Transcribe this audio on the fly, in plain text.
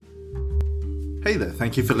Hey there,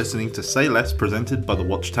 thank you for listening to Say Less presented by the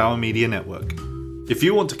Watchtower Media Network. If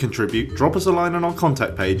you want to contribute, drop us a line on our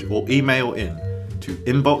contact page or email in to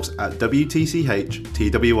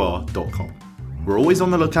inbox@wtchtwr.com. We're always on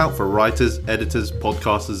the lookout for writers, editors,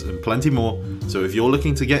 podcasters, and plenty more, so if you're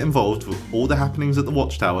looking to get involved with all the happenings at the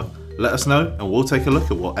Watchtower, let us know and we'll take a look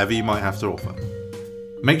at whatever you might have to offer.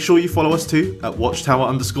 Make sure you follow us too at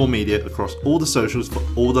Watchtower_media across all the socials for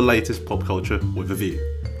all the latest pop culture with a view.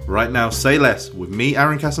 Right now, Say Less with me,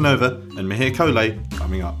 Aaron Casanova, and Mihir Kole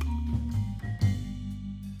coming up.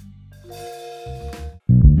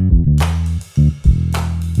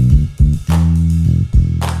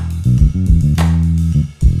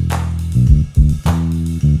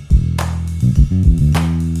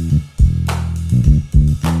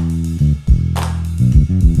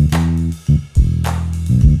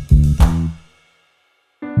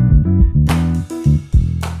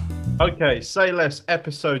 Okay, Say Less,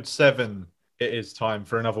 episode 7. It is time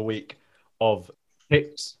for another week of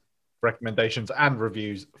picks, recommendations, and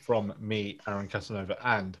reviews from me, Aaron Casanova,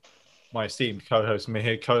 and my esteemed co-host,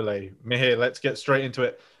 Mihir Kole. Mihir, let's get straight into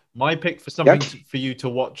it. My pick for something for you to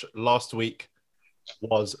watch last week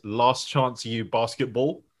was Last Chance U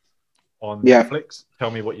Basketball on Netflix.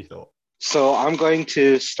 Tell me what you thought. So I'm going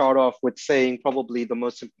to start off with saying probably the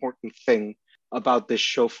most important thing about this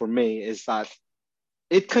show for me is that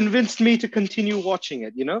it convinced me to continue watching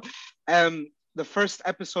it, the first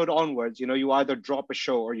episode onwards, you either drop a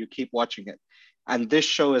show or you keep watching it. And this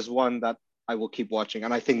show is one that I will keep watching.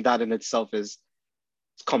 And I think that in itself is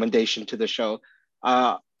commendation to the show.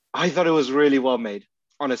 I thought it was really well made,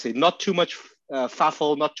 honestly. Not too much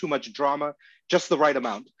faffle, not too much drama, just the right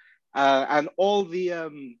amount. And all the,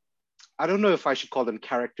 I don't know if I should call them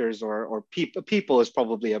characters or people is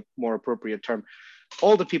probably a more appropriate term.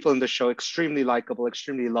 All the people in the show, extremely likable,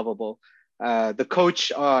 extremely lovable. The coach,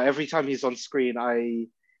 every time he's on screen,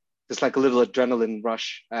 there's like a little adrenaline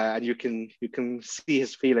rush, and you can see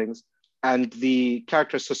his feelings. And the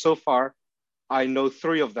characters, so far, I know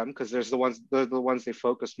 3 of them because they're the ones they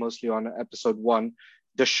focus mostly on episode 1.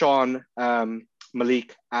 Deshaun,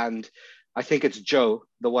 Malik, and I think it's Joe,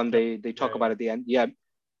 the one they talk about at the end. Yeah.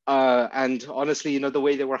 And honestly, the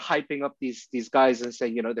way they were hyping up these guys and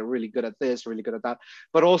saying, they're really good at this, really good at that,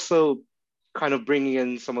 but also kind of bringing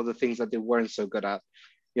in some of the things that they weren't so good at.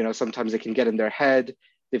 Sometimes they can get in their head.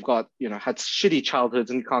 They've got, had shitty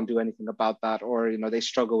childhoods and can't do anything about that. Or, they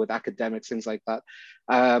struggle with academics, things like that.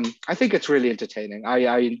 I think it's really entertaining.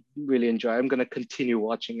 I really enjoy it. I'm going to continue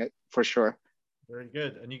watching it for sure. Very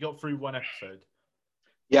good. And you got through 1 episode?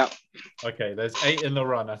 Yeah. Okay, there's 8 in the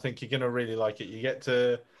run. I think you're going to really like it. You get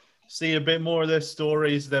to see a bit more of their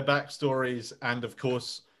stories, their backstories, and of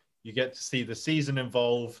course, you get to see the season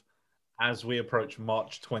evolve as we approach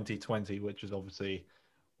March 2020, which is obviously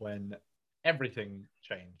when everything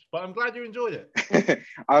changed. But I'm glad you enjoyed it.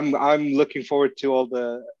 I'm looking forward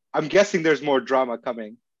to I'm guessing there's more drama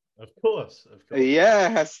coming. Of course.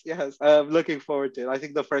 Yes. I'm looking forward to it. I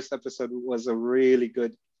think the first episode was a really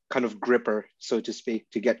good kind of gripper, so to speak,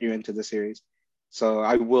 to get you into the series. So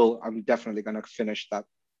I'm definitely going to finish that.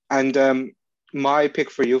 And my pick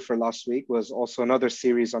for you for last week was also another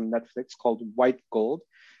series on Netflix called White Gold,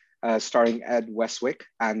 starring Ed Westwick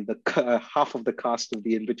and the half of the cast of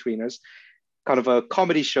The Inbetweeners. Kind of a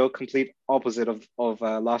comedy show, complete opposite of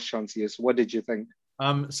Last Chance U. What did you think?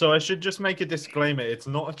 So I should just make a disclaimer. It's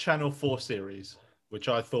not a Channel 4 series, which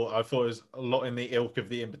I thought was a lot in the ilk of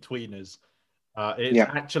The Inbetweeners. It's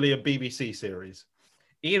actually a BBC series.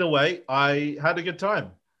 Either way, I had a good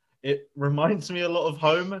time. It reminds me a lot of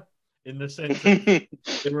Home in the sense of, it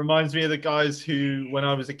reminds me of the guys who, when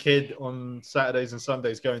I was a kid on Saturdays and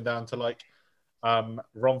Sundays, going down to like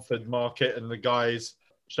Romford Market and the guys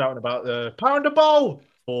shouting about the pound a bowl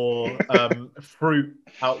for fruit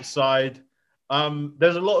outside.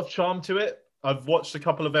 There's a lot of charm to it. I've watched a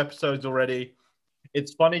couple of episodes already.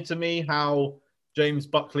 It's funny to me how James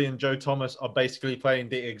Buckley and Joe Thomas are basically playing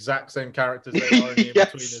the exact same characters they are in The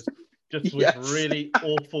Inbetweeners, just with really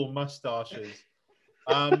awful mustaches.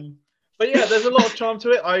 But yeah, there's a lot of charm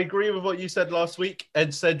to it. I agree with what you said last week.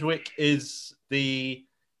 Ed Sedgwick is the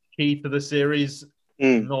key to the series,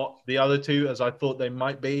 not the other 2, as I thought they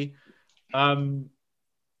might be. It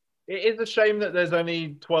is a shame that there's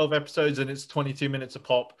only 12 episodes and it's 22 minutes a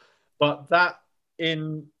pop, but that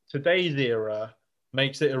in today's era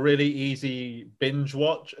makes it a really easy binge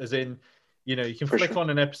watch, as in, you can flick on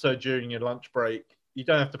an episode during your lunch break. You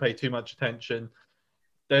don't have to pay too much attention.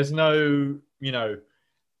 There's no,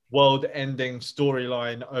 world-ending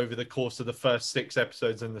storyline over the course of the first 6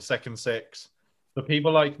 episodes and the second 6. For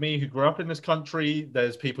people like me who grew up in this country,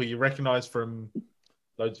 there's people you recognize from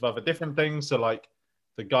loads of other different things. So like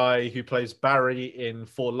the guy who plays Barry in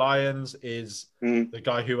Four Lions is the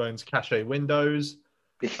guy who owns Cache Windows.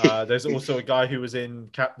 There's also a guy who was in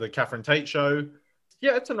the Catherine Tate show.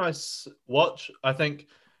 Yeah, it's a nice watch. I think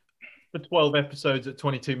for 12 episodes at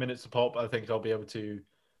 22 minutes a pop, I think I'll be able to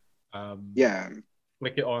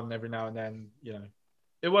flick it on every now and then. You know,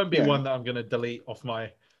 it won't be one that I'm going to delete off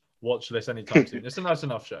my watch list anytime soon. It's a nice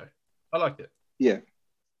enough show. I liked it. Yeah,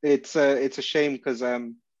 it's a shame because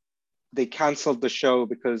they canceled the show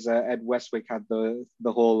because Ed Westwick had the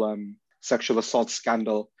whole sexual assault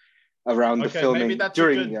scandal around the filming maybe that's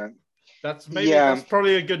during. That's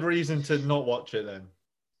probably a good reason to not watch it then.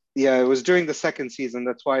 Yeah, it was during the second season.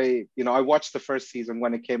 That's why, I watched the first season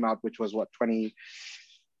when it came out, which was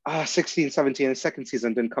 2016, 17. The second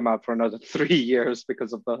season didn't come out for another 3 years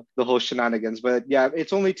because of the whole shenanigans. But yeah,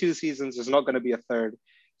 it's only 2 seasons. There's not going to be a third.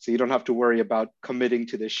 So you don't have to worry about committing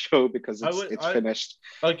to this show because it's finished.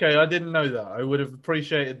 Okay, I didn't know that. I would have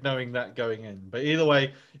appreciated knowing that going in. But either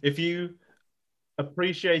way, if you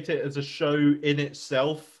appreciate it as a show in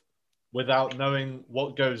itself without knowing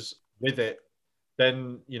what goes with it,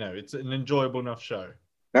 then, it's an enjoyable enough show.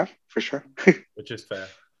 Yeah, for sure. Which is fair.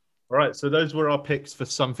 All right, so those were our picks for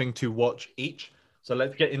something to watch each. So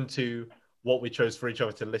let's get into what we chose for each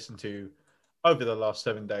other to listen to over the last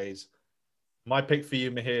 7 days. My pick for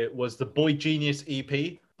you, Mihir, was the Boy Genius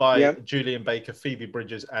EP by Julian Baker, Phoebe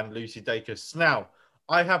Bridgers, and Lucy Dacus. Now,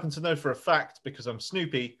 I happen to know for a fact, because I'm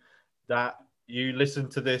Snoopy, that you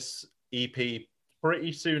listened to this EP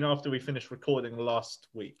pretty soon after we finished recording last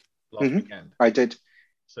weekend. I did.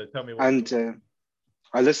 So tell me what. And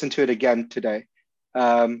I listened to it again today.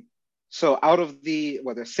 So out of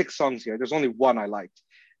there's 6 songs here, there's only one I liked.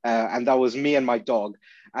 And that was Me and My Dog.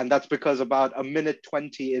 And that's because about a minute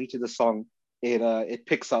 20 into the song, it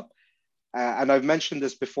picks up. And I've mentioned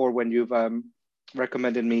this before when you've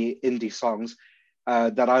recommended me indie songs,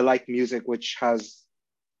 that I like music which has,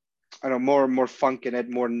 more funk in it,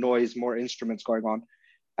 more noise, more instruments going on.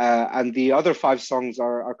 And the other 5 songs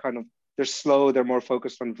are kind of, they're slow, they're more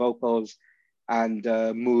focused on vocals and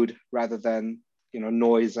mood rather than,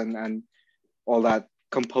 noise and all that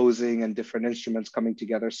composing and different instruments coming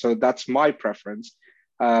together. So that's my preference.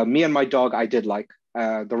 Me and My Dog, I did like.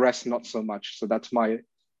 The rest, not so much. So that's my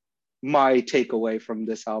takeaway from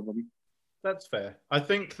this album. That's fair. I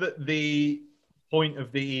think that the point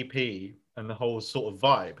of the EP and the whole sort of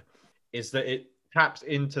vibe is that it taps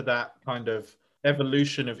into that kind of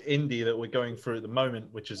evolution of indie that we're going through at the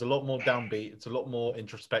moment, which is a lot more downbeat. It's a lot more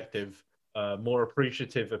introspective, more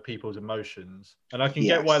appreciative of people's emotions. And I can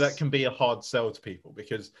get why that can be a hard sell to people,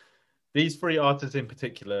 because these 3 artists in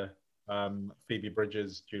particular, Phoebe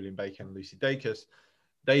Bridgers, Julian Baker, and Lucy Dacus,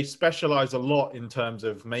 they specialize a lot in terms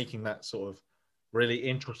of making that sort of really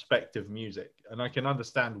introspective music. And I can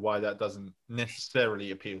understand why that doesn't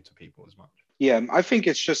necessarily appeal to people as much. Yeah, I think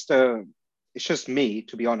it's just me,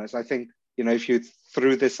 to be honest. I think, if you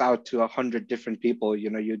threw this out to 100 different people,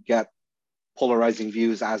 you'd get polarizing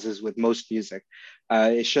views, as is with most music.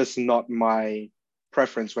 It's just not my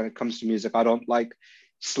preference when it comes to music. I don't like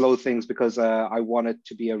slow things because I want it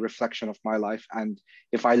to be a reflection of my life. And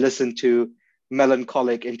if I listen to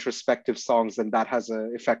melancholic, introspective songs, then that has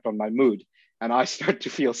an effect on my mood. And I start to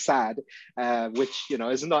feel sad, which,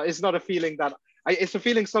 is not a feeling that it's a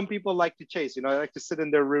feeling some people like to chase. I like to sit in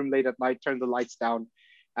their room late at night, turn the lights down,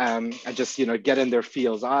 and just, get in their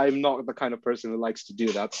feels. I'm not the kind of person who likes to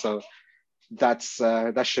do that. So that's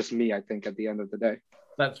just me, I think, at the end of the day.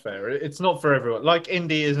 That's fair. It's not for everyone. Like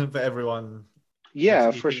indie isn't for everyone.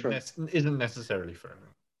 Yeah, for sure. Isn't necessarily for everyone.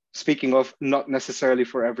 Speaking of not necessarily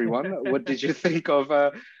for everyone, what did you think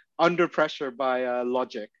of Under Pressure by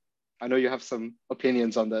Logic? I know you have some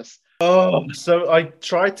opinions on this. Oh, so I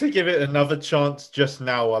tried to give it another chance just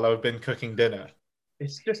now while I've been cooking dinner.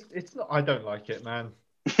 It's not, I don't like it, man.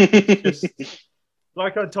 It's just,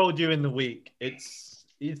 like I told you in the week,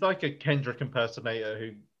 he's like a Kendrick impersonator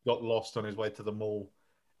who got lost on his way to the mall.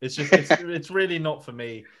 It's just, it's really not for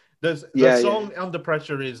me. The song Under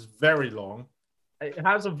Pressure is very long. It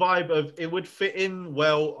has a vibe of, it would fit in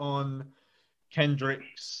well on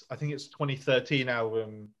Kendrick's, I think it's 2013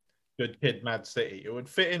 album, Good Kid, Mad City. It would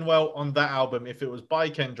fit in well on that album if it was by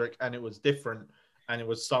Kendrick and it was different and it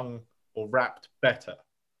was sung or rapped better.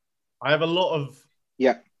 I have a lot of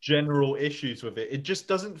general issues with it. It just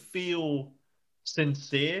doesn't feel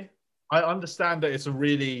sincere. I understand that it's a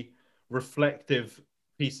really reflective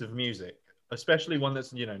piece of music, especially one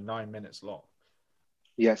that's 9 minutes long.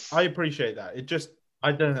 Yes, I appreciate that. It just,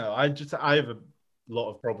 I don't know. I have a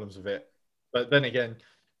lot of problems with it. But then again,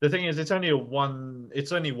 the thing is, it's only one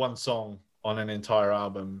song on an entire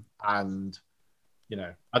album, and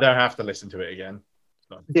I don't have to listen to it again.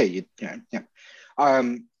 So.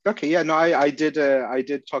 Okay, yeah, no, I did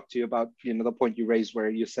talk to you about the point you raised where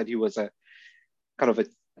you said he was a kind of a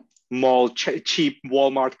cheap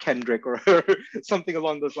Walmart Kendrick or something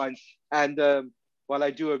along those lines. And while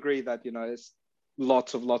I do agree that it's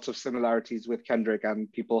lots of similarities with Kendrick,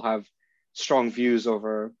 and people have strong views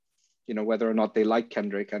over whether or not they like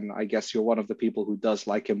Kendrick, and I guess you're one of the people who does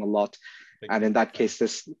like him a lot. And in that case,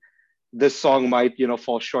 this song might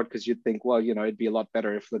fall short, because you'd think, well, it'd be a lot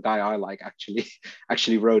better if the guy I like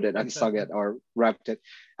actually wrote it and sung it or rapped it.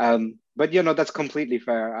 But that's completely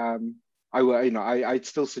fair. I'd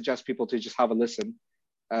still suggest people to just have a listen,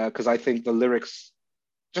 because I think the lyrics,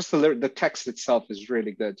 just the text itself is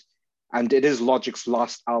really good, and it is Logic's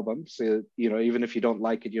last album. So even if you don't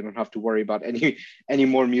like it, you don't have to worry about any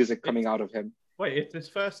more music coming out of him. Wait, it's his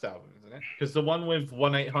first album, isn't it? Because the one with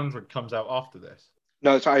 1-800 comes out after this.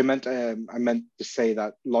 No, so I meant to say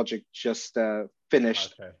that Logic just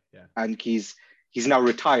finished, and he's now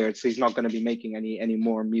retired, so he's not going to be making any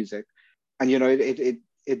more music. And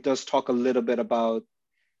it does talk a little bit about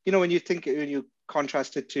when you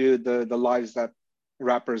contrast it to the lives that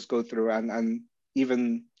rappers go through, and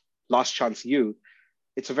even Last Chance U,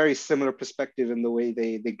 it's a very similar perspective in the way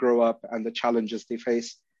they grow up and the challenges they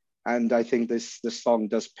face. And I think this song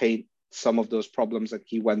does paint some of those problems that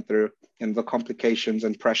he went through, and the complications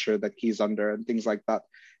and pressure that he's under and things like that.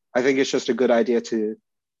 I think it's just a good idea to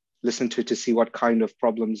listen to see what kind of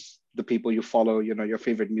problems the people you follow, your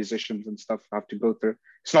favorite musicians and stuff, have to go through.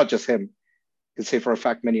 It's not just him. I can say for a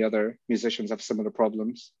fact many other musicians have similar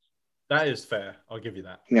problems. That is fair. I'll give you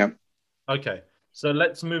that. Yeah. Okay. So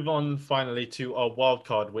let's move on finally to our wild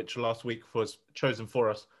card, which last week was chosen for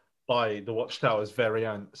us by the Watchtower's very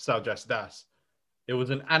own Saljas Das. It was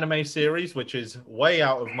an anime series, which is way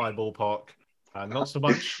out of my ballpark, not so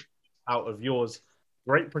much out of yours.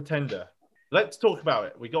 Great Pretender. Let's talk about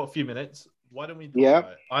it. We got a few minutes. Why don't we talk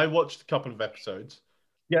about it? I watched a couple of episodes.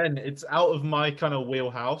 Again, it's out of my kind of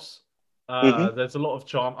wheelhouse. There's a lot of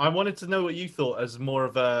charm. I wanted to know what you thought, as more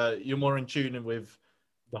of you're more in tune with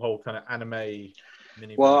the whole kind of anime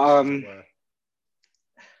mini. Well,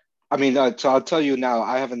 I mean, so I'll tell you now,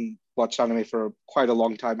 I haven't watched anime for quite a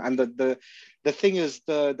long time, and the thing is,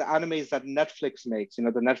 the animes that Netflix makes, the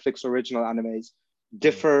Netflix original animes,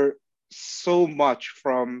 differ so much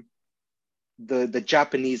from the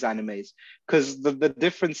Japanese animes, because the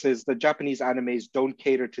difference is the Japanese animes don't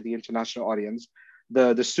cater to the international audience.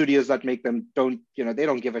 The studios that make them don't, they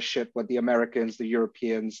don't give a shit what the Americans, the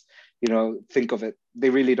Europeans, think of it. They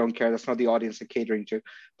really don't care. That's not the audience they're catering to.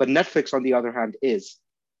 But Netflix, on the other hand, is.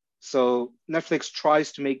 So Netflix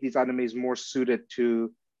tries to make these animes more suited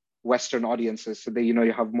to Western audiences. So they,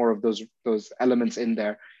 you have more of those elements in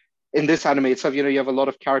there. In this anime itself, you have a lot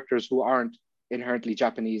of characters who aren't inherently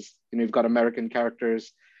Japanese. You've got American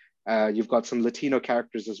characters. You've got some Latino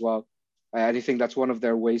characters as well. I think that's one of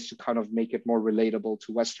their ways to kind of make it more relatable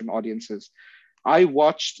to Western audiences. I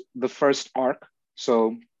watched the first arc.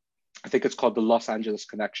 So I think it's called The Los Angeles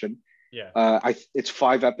Connection. Yeah. It's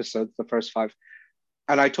 5 episodes, the first 5.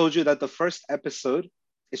 And I told you that the first episode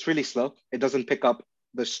is really slow. It doesn't pick up,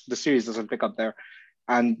 the series doesn't pick up there.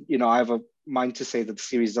 And, I have a mind to say that the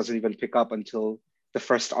series doesn't even pick up until the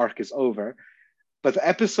first arc is over. But the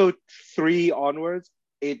episode 3 onwards,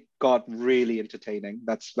 it got really entertaining.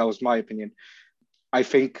 That was my opinion. I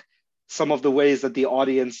think some of the ways that the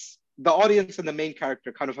audience and the main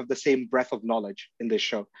character kind of have the same breadth of knowledge in this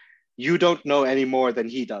show. You don't know any more than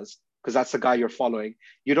he does, because that's the guy you're following.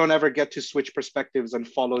 You don't ever get to switch perspectives and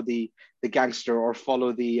follow the gangster or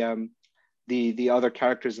follow the other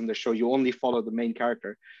characters in the show. You only follow the main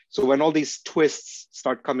character. So when all these twists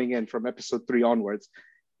start coming in from episode 3 onwards,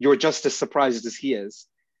 you're just as surprised as he is.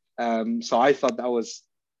 So I thought that was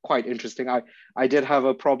quite interesting. I did have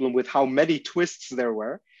a problem with how many twists there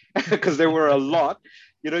were, because there were a lot.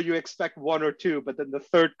 You expect 1 or 2, but then the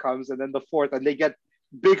third comes, and then the fourth, and they get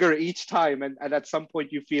bigger each time. And at some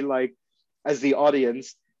point you feel like, as the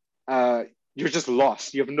audience, you're just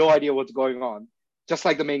lost. You have no idea what's going on, just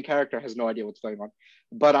like the main character has no idea what's going on.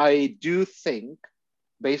 But I do think,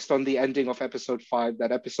 based on the ending of episode 5,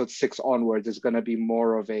 that episode 6 onwards is going to be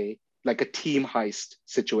more of a team heist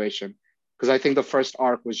situation, because I think the first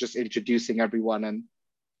arc was just introducing everyone and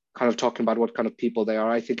kind of talking about what kind of people they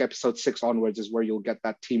are. I think episode 6 onwards is where you'll get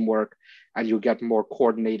that teamwork, and you'll get more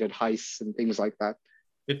coordinated heists and things like that.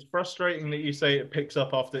 It's frustrating that you say it picks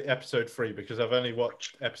up after episode 3, because I've only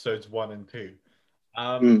watched episodes 1 and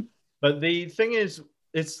 2. But the thing is,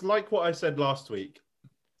 it's like what I said last week.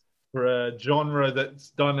 For a genre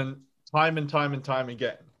that's done time and time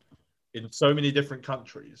again in so many different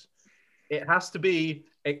countries, it has to be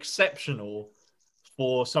exceptional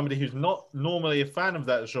for somebody who's not normally a fan of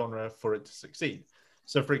that genre for it to succeed.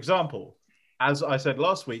 So, for example, as I said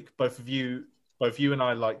last week, both you and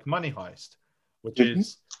I like Money Heist, which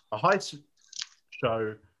is a heist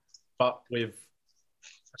show, but with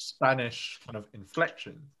a Spanish kind of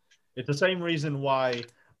inflection. It's the same reason why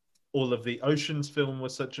all of the Oceans film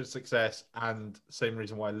was such a success, and same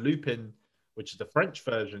reason why Lupin, which is the French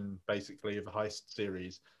version basically of a heist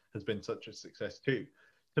series, has been such a success too.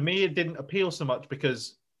 To me, it didn't appeal so much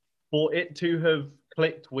because for it to have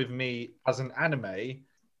clicked with me as an anime,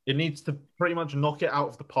 it needs to pretty much knock it out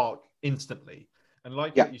of the park instantly. And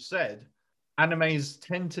like what you said, animes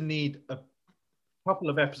tend to need a couple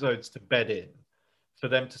of episodes to bed in for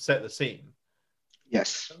them to set the scene.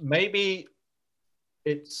 Yes. Maybe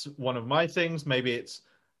it's one of my things. Maybe it's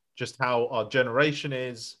just how our generation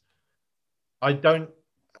is. I don't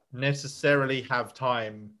necessarily have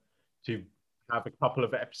time to have a couple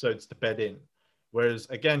of episodes to bed in. Whereas,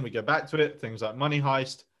 again, we go back to it, things like Money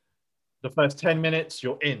Heist, the first 10 minutes,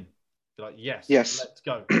 you're in. You're like, yes, let's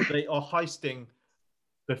go. They are heisting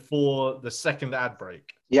before the second ad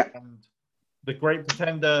break. Yeah. And The Great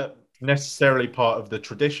Pretender, necessarily part of the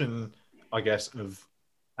tradition, I guess, of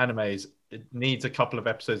animes. It needs a couple of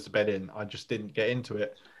episodes to bed in. I just didn't get into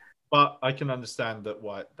it. But I can understand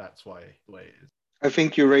that's why the way it is. I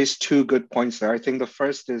think you raised two good points there. I think the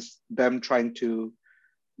first is them trying to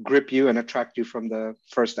grip you and attract you from the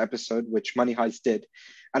first episode, which Money Heist did.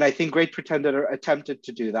 And I think Great Pretender attempted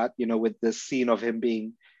to do that, with this scene of him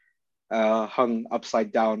being hung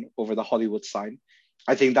upside down over the Hollywood sign.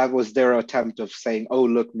 I think that was their attempt of saying, oh,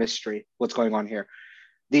 look, mystery, what's going on here?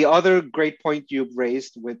 The other great point you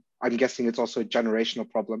raised with, I'm guessing it's also a generational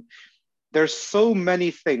problem. There's so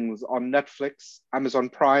many things on Netflix, Amazon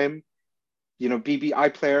Prime, BB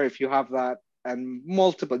iPlayer, if you have that, and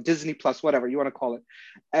multiple, Disney Plus, whatever you want to call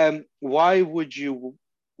it. Why would you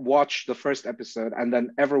watch the first episode and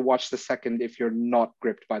then ever watch the second if you're not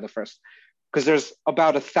gripped by the first? Because there's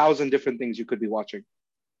about 1,000 different things you could be watching.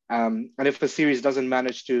 And if a series doesn't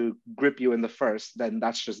manage to grip you in the first, then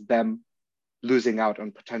that's just them losing out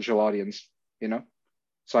on potential audience,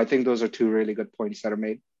 So I think those are two really good points that are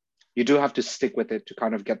made. You do have to stick with it to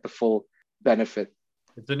kind of get the full benefit.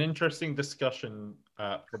 It's an interesting discussion,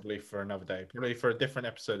 probably for another day, probably for a different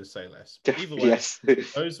episode of Say Less. Either way, yes.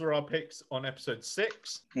 Those were our picks on episode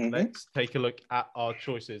 6. Let's take a look at our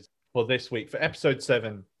choices for this week, for episode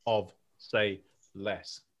 7 of Say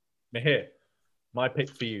Less. Mihir, my pick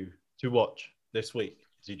for you to watch this week,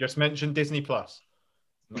 as you just mentioned Disney Plus.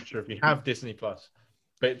 I'm not sure if you have Disney Plus,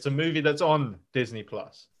 but it's a movie that's on Disney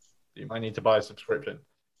Plus. You might need to buy a subscription.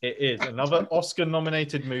 It is another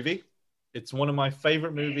Oscar-nominated movie. It's one of my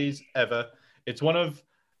favorite movies ever.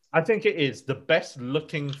 I think it is the best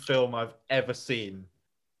looking film I've ever seen.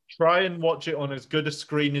 Try and watch it on as good a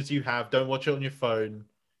screen as you have. Don't watch it on your phone.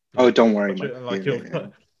 Don't worry. Watch it on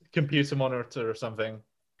your computer monitor or something.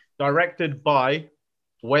 Directed by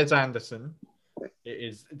Wes Anderson. It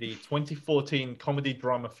is the 2014 comedy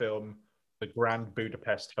drama film, The Grand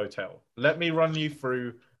Budapest Hotel. Let me run you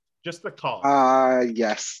through just the cast.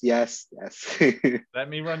 Yes. Let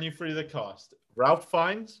me run you through the cast. Ralph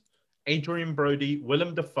Fiennes, Adrian Brody,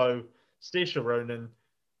 Willem Dafoe, Saoirse Ronan,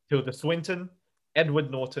 Tilda Swinton,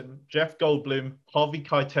 Edward Norton, Jeff Goldblum, Harvey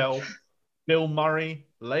Keitel, Bill Murray,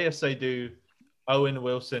 Léa Seydoux, Owen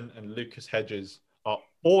Wilson, and Lucas Hedges are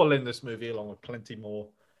all in this movie, along with plenty more.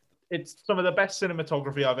 It's some of the best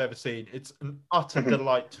cinematography I've ever seen. It's an utter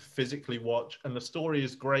delight to physically watch, and the story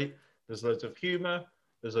is great. There's loads of humor.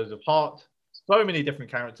 There's loads of heart. So many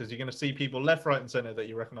different characters. You're going to see people left, right, and center that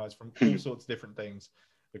you recognize from all sorts of different things.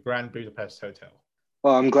 The Grand Budapest Hotel.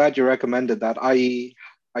 Well, I'm glad you recommended that. I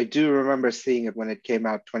do remember seeing it when it came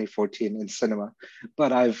out 2014 in cinema,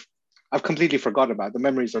 but I've completely forgotten about it. The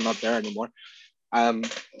memories are not there anymore.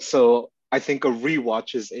 So I think a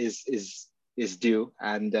rewatch is due,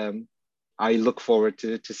 and I look forward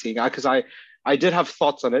to seeing it, because I did have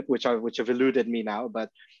thoughts on it, which have eluded me now,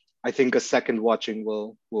 but I think a second watching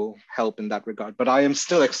will help in that regard. But I am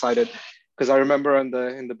still excited because I remember in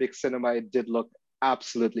the big cinema, it did look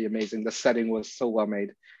absolutely amazing. The setting was so well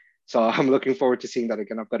made. So I'm looking forward to seeing that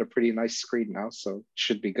again. I've got a pretty nice screen now, so it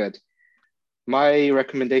should be good. My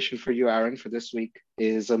recommendation for you, Aaron, for this week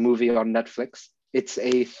is a movie on Netflix. It's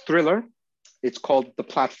a thriller. It's called The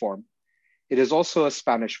Platform. It is also a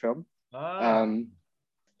Spanish film.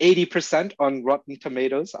 80% on Rotten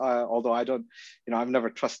Tomatoes, although I don't, I've never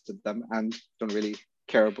trusted them and don't really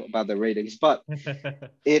care about their ratings. But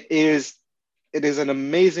it is an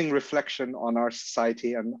amazing reflection on our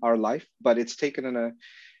society and our life, but it's taken in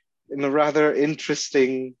a rather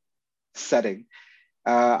interesting setting.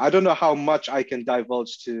 I don't know how much I can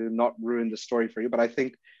divulge to not ruin the story for you, but I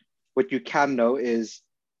think what you can know is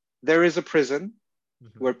there is a prison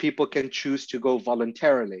where people can choose to go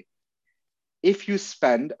voluntarily. If you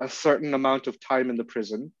spend a certain amount of time in the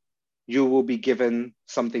prison, you will be given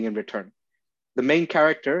something in return. The main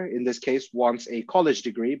character in this case wants a college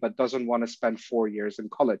degree, but doesn't want to spend 4 years in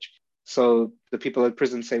college. So the people at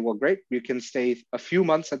prison say, well, great, you can stay a few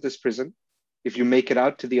months at this prison. If you make it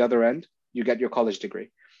out to the other end, you get your college degree.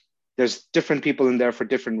 There's different people in there for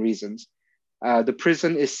different reasons. The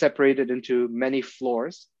prison is separated into many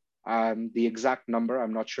floors. The exact number,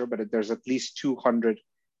 I'm not sure, but there's at least 200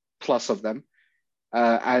 plus of them.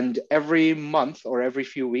 And every month or every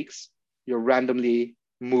few weeks, you're randomly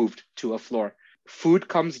moved to a floor. Food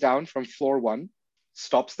comes down from floor 1,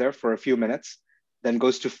 stops there for a few minutes, then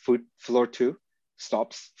goes to floor 2,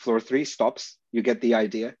 stops, floor 3, stops. You get the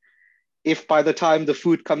idea. If by the time the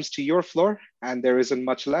food comes to your floor and there isn't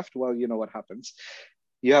much left, well, you know what happens.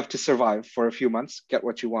 You have to survive for a few months, get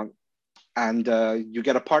what you want. And you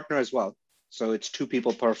get a partner as well. So it's 2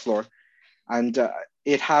 people per floor. And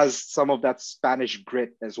it has some of that Spanish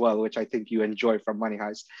grit as well, which I think you enjoy from Money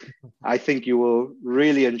Heist. I think you will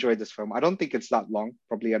really enjoy this film. I don't think it's that long,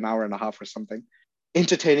 probably an hour and a half or something.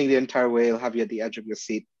 Entertaining the entire way, it'll have you at the edge of your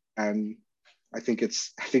seat. And I think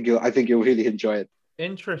you'll really enjoy it.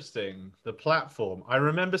 Interesting. The platform. I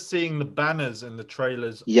remember seeing the banners and the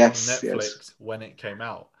trailers on Netflix when it came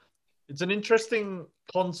out. It's an interesting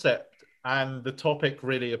concept, and the topic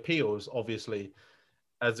really appeals, obviously,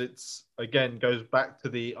 as it's, again, goes back to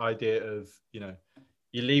the idea of, you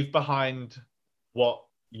leave behind what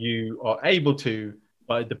you are able to,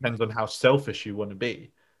 but it depends on how selfish you want to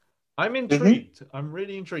be. I'm intrigued. Mm-hmm. I'm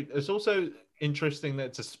really intrigued. It's also interesting that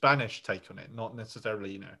it's a Spanish take on it, not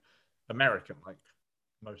necessarily, American, like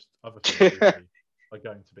most other things are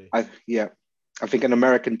going to be. I think an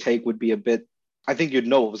American take would be a bit, I think you'd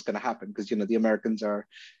know what was going to happen because, the Americans are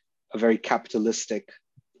a very capitalistic,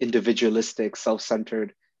 individualistic,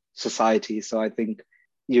 self-centered society. So I think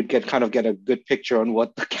you'd get a good picture on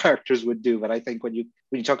what the characters would do. But I think when you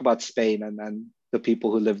talk about Spain and the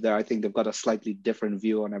people who live there, I think they've got a slightly different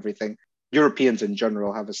view on everything. Europeans in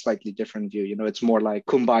general have a slightly different view. It's more like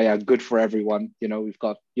kumbaya, good for everyone. We've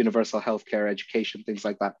got universal healthcare, education, things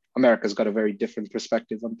like that. America's got a very different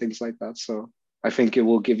perspective on things like that. So I think it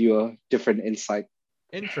will give you a different insight.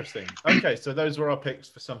 Interesting. Okay, so those were our picks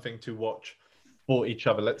for something to watch for each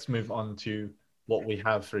other. Let's move on to what we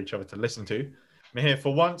have for each other to listen to. Here,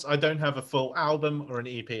 for once, I don't have a full album or an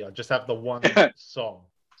EP. I just have the one song.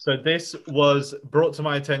 So this was brought to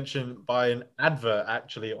my attention by an advert,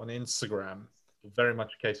 actually, on Instagram. Very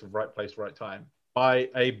much a case of right place, right time. By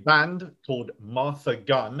a band called Martha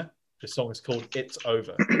Gunn. The song is called It's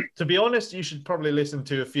Over. To be honest, you should probably listen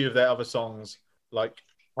to a few of their other songs, like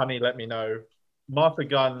Honey, Let Me Know. Martha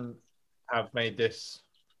Gunn have made this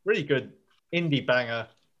really good indie banger,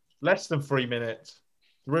 less than 3 minutes,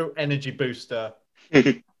 real energy booster. I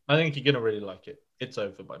think you're going to really like it. It's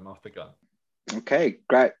Over by Martha Gunn. Okay,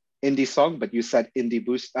 great. Indie song, but you said indie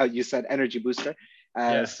boost. You said energy booster.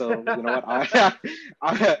 So you know what?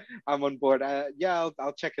 I'm on board.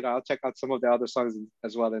 I'll check it out. I'll check out some of the other songs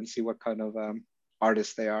as well and see what kind of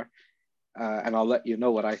artists they are. And I'll let you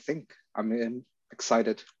know what I think. I'm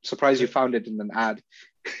excited. Surprised you found it in an ad.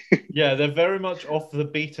 Yeah, they're very much off the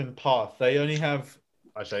beaten path. They only have,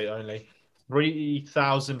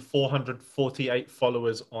 3,448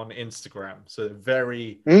 followers on Instagram. So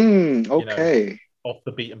very, off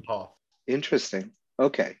the beaten path. Interesting.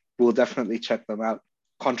 Okay, we'll definitely check them out.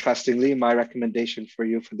 Contrastingly, my recommendation for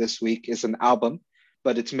you for this week is an album,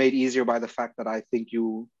 but it's made easier by the fact that I think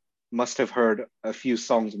you must have heard a few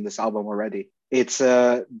songs in this album already. It's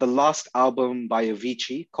the last album by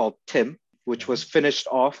Avicii called Tim, which was finished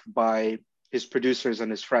off by his producers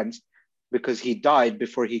and his friends because he died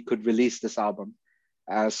before he could release this album.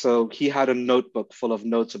 So he had a notebook full of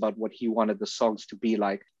notes about what he wanted the songs to be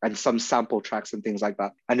like and some sample tracks and things like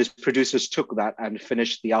that. And his producers took that and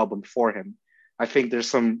finished the album for him. I think there's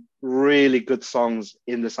some really good songs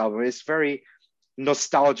in this album. It's very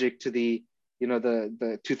nostalgic to the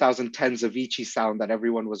 2010s Avicii sound that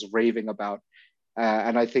everyone was raving about.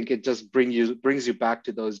 And I think it just brings you back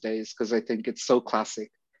to those days because I think it's so classic.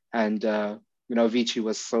 And, Avicii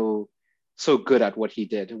was so good at what he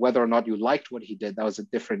did. Whether or not you liked what he did, that was a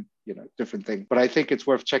different thing. But I think it's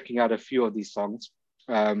worth checking out a few of these songs.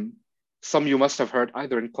 Some you must have heard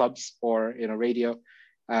either in clubs or in a radio.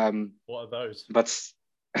 What are those? But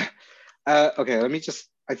okay,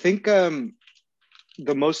 I think the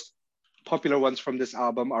most popular ones from this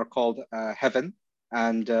album are called Heaven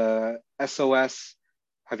and SOS,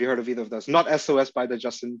 Have you heard of either of those? Not SOS by the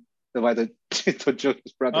Jonas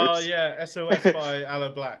Brothers. Oh yeah, SOS by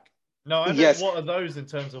Aloe Black. No, I meant what are those in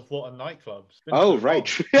terms of what are nightclubs? Oh, right.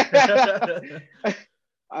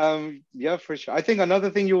 Yeah, for sure. I think another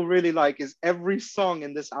thing you'll really like is every song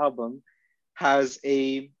in this album has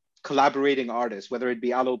a collaborating artist, whether it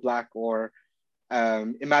be Aloe Black or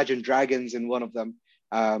Imagine Dragons in one of them.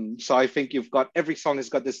 So I think every song has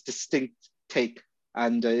got this distinct take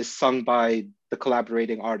and is sung by the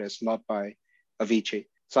collaborating artist, not by Avicii.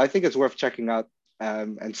 So I think it's worth checking out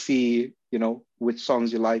and see, which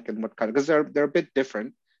songs you like and what kind of, because they're a bit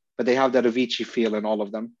different, but they have that Avicii feel in all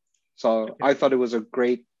of them. So okay. I thought it was a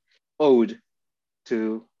great ode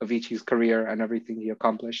to Avicii's career and everything he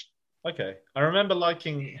accomplished. Okay. I remember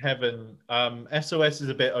liking Heaven. SOS is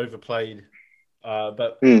a bit overplayed,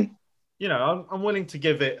 but I'm willing to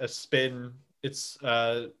give it a spin. It's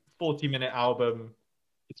a 40-minute album.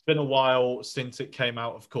 It's been a while since it came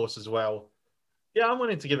out, of course, as well. Yeah, I'm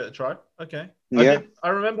willing to give it a try. Okay. Yeah. I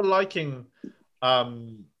remember liking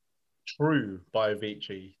True by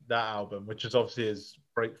Avicii, that album, which is obviously his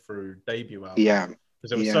breakthrough debut album. Yeah. Because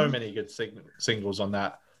there were so many good singles on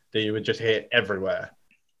that you would just hear everywhere.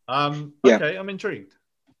 Okay, I'm intrigued.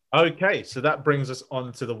 Okay, so that brings us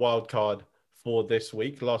on to the wild card for this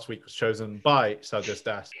week. Last week was chosen by Sajas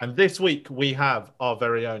Das. And this week we have our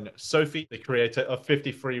very own Sophie, the creator of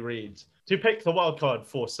 53 Reads, to pick the wild card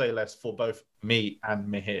for Say Less for both me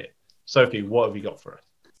and Mihir. Sophie, what have you got for us?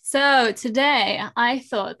 So today I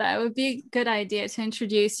thought that it would be a good idea to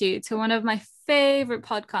introduce you to one of my favorite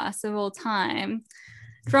podcasts of all time.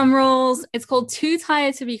 Drum rolls. It's called Too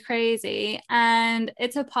Tired to Be Crazy, and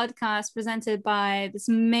it's a podcast presented by this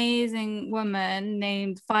amazing woman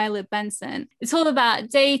named Violet Benson. It's all about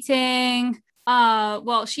dating.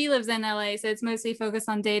 She lives in LA, so it's mostly focused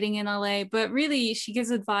on dating in LA, but really she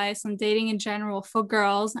gives advice on dating in general for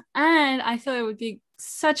girls. And I thought it would be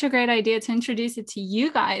such a great idea to introduce it to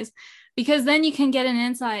you guys, because then you can get an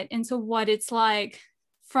insight into what it's like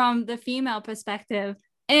from the female perspective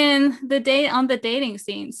on the dating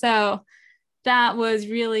scene. So that was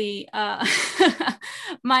really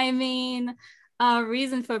my main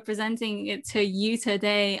reason for presenting it to you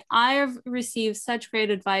today. I've received such great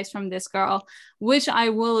advice from this girl, which I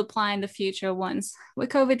will apply in the future once we're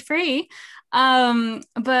COVID free.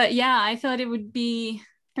 But yeah, I thought it would be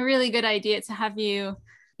a really good idea to have you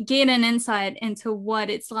gain an insight into what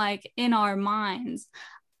it's like in our minds,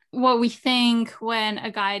 what we think when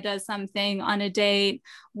a guy does something on a date,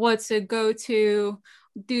 what's a go-to,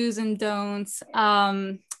 do's and don'ts.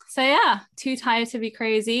 So yeah, Too Tired to Be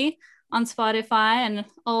Crazy on Spotify and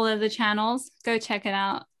all of the channels. Go check it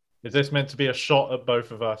out. Is this meant to be a shot at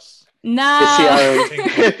both of us? No.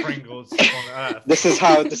 Pringles on Earth. This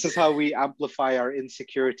is how we amplify our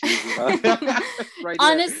insecurities. Right.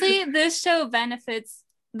 Honestly, this show benefits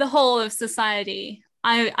the whole of society.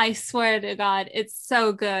 I swear to God, it's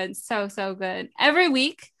so good. So good. Every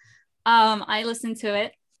week, I listen to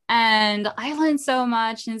it and I learn so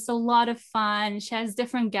much, and it's a lot of fun. She has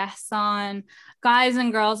different guests on, guys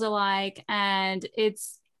and girls alike, and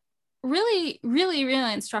it's really, really,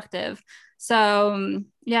 really instructive. So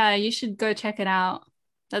yeah, you should go check it out.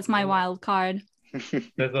 That's my wild card.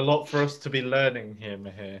 There's a lot for us to be learning here,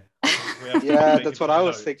 Mihir. Yeah, that's what I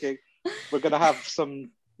was thinking. We're gonna have some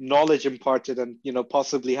knowledge imparted and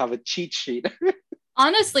possibly have a cheat sheet.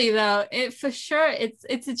 Honestly though, it's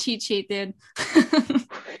a cheat sheet, dude.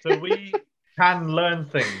 So we can learn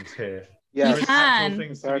things here. Yeah, you can.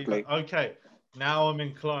 Exactly. Okay, now I'm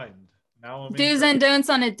inclined. Do's and don'ts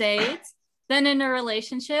on a date. Then in a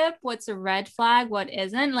relationship, what's a red flag, what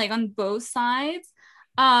isn't, like on both sides.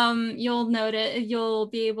 You'll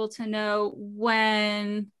be able to know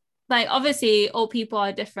when, like, obviously all people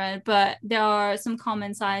are different, but there are some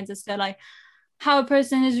common signs as to like how a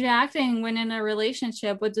person is reacting when in a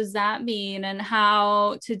relationship. What does that mean, and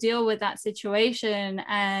how to deal with that situation?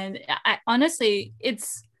 And honestly,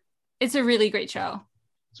 it's a really great show.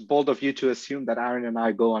 It's bold of you to assume that Aaron and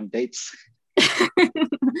I go on dates.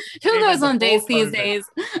 Who goes on dates these days?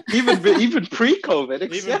 Even pre-COVID.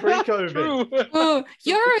 Even pre-COVID. Ooh,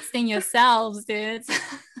 you're roasting yourselves, dude.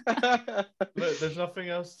 Look, there's nothing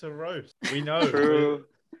else to roast. We know. True.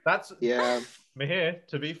 That's Mihir,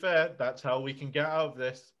 to be fair, that's how we can get out of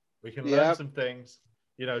this. We can learn some things.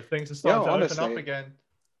 Things are starting to open up again.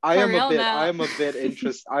 I am a bit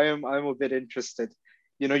interested.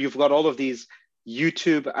 You've got all of these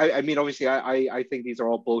YouTube. I mean, obviously, I think these are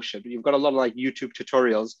all bullshit. But you've got a lot of like YouTube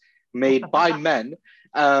tutorials made by men.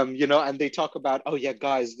 And they talk about, oh yeah,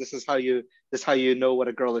 guys, this is how you know what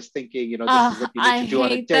a girl is thinking. This is what you need to do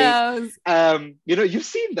on a date. Those. You've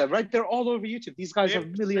seen them, right? They're all over YouTube. These guys have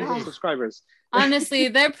millions of subscribers. Honestly,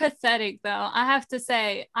 they're pathetic, though. I have to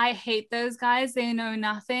say, I hate those guys. They know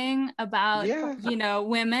nothing about,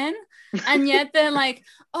 women, and yet they're like,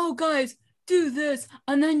 oh, guys, do this,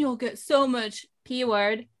 and then you'll get so much P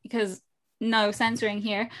word, because no censoring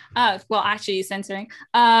here. Well, actually censoring.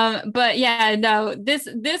 But yeah, no, this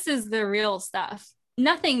is the real stuff.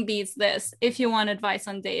 Nothing beats this if you want advice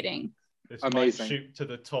on dating. This Amazing. Might shoot to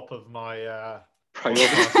the top of my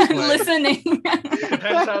listening.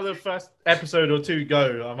 Depends how the first episode or two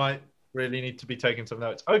go. I might really need to be taking some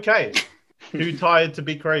notes. Okay. Too Tired to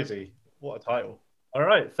Be Crazy. What a title. All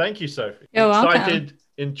right. Thank you, Sophie. You're Excited, welcome.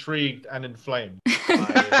 Intrigued, and inflamed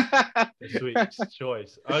by this week's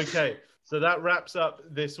choice. Okay. So that wraps up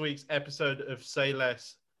this week's episode of Say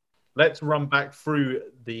Less. Let's run back through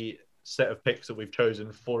the set of picks that we've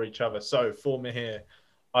chosen for each other. So for Mihir,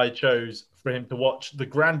 I chose for him to watch The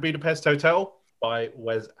Grand Budapest Hotel by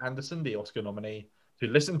Wes Anderson, the Oscar nominee, to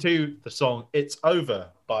listen to the song It's Over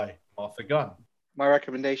by Martha Gunn. My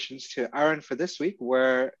recommendations to Aaron for this week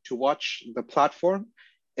were to watch The Platform,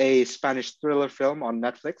 a Spanish thriller film on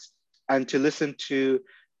Netflix, and to listen to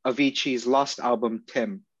Avicii's last album,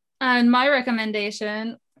 Tim. And my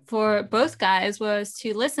recommendation for both guys was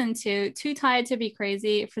to listen to Too Tired to Be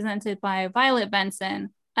Crazy, presented by Violet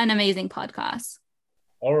Benson, an amazing podcast.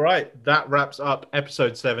 All right, that wraps up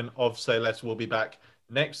episode 7 of Say Less. We'll be back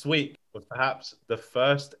next week with perhaps the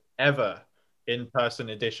first ever in-person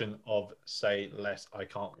edition of Say Less. I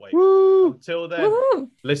can't wait. Woo! Until then,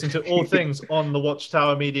 Woo-hoo! listen to all things on the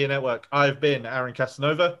Watchtower Media Network. I've been Aaron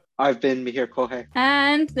Casanova. I've been Mihir Kohei.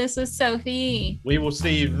 And this is Sophie. We will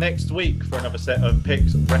see you next week for another set of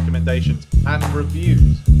picks, recommendations, and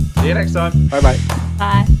reviews. See you next time. Bye-bye.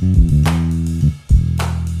 Bye.